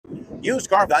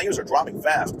Used car values are dropping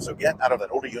fast, so get out of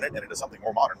that older unit and into something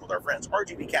more modern with our friends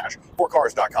RGB Cash,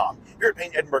 4cars.com. Here at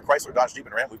Payne Edinburg, Chrysler, Dodge, Jeep,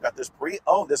 and Ram, we've got this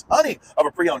pre-owned, this honey of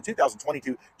a pre-owned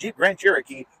 2022 Jeep Grand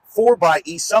Cherokee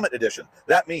 4xe Summit Edition.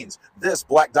 That means this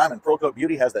Black Diamond Pro Coat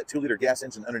Beauty has that 2-liter gas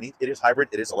engine underneath. It is hybrid,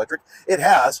 it is electric. It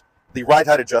has the ride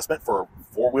height adjustment for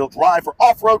four-wheel drive, for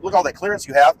off-road. Look at all that clearance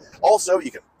you have. Also, you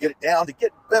can get it down to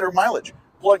get better mileage.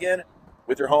 Plug in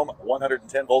with your home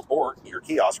 110 volt or your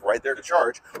kiosk right there to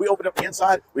charge. We open up the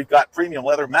inside. We've got premium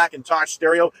leather, Macintosh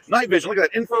stereo, night vision. Look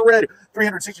at that infrared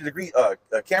 360-degree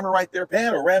camera right there,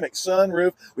 panoramic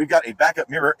sunroof. We've got a backup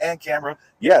mirror and camera.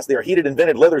 Yes, they are heated and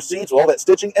vented leather seats with all that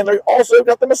stitching, and they also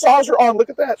got the massager on. Look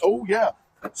at that. Oh, yeah.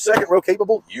 Second row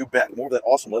capable, you bet. More of that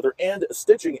awesome leather and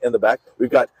stitching in the back. We've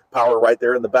got power right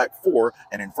there in the back for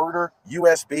an inverter,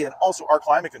 USB, and also our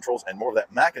climate controls and more of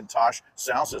that Macintosh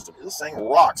sound system. This thing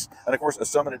rocks. And of course, a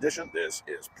Summit Edition, this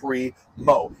is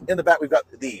primo. In the back, we've got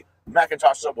the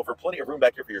Macintosh subwoofer, plenty of room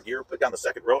back here for your gear. Put down the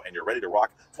second row and you're ready to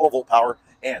rock. 12-volt power,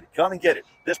 and come and get it.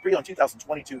 This pre-owned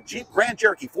 2022 Jeep Grand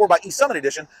Cherokee 4xe Summit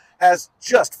Edition has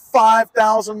just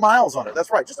 5,000 miles on it. That's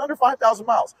right, just under 5,000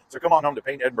 miles. So come on home to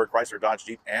Payne Edinburg, Chrysler, Dodge,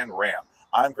 Jeep, and Ram.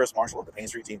 I'm Chris Marshall of the Payne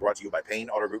Street team, brought to you by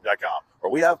PayneAutoGroup.com,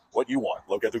 where we have what you want.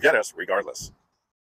 Look at to get us regardless.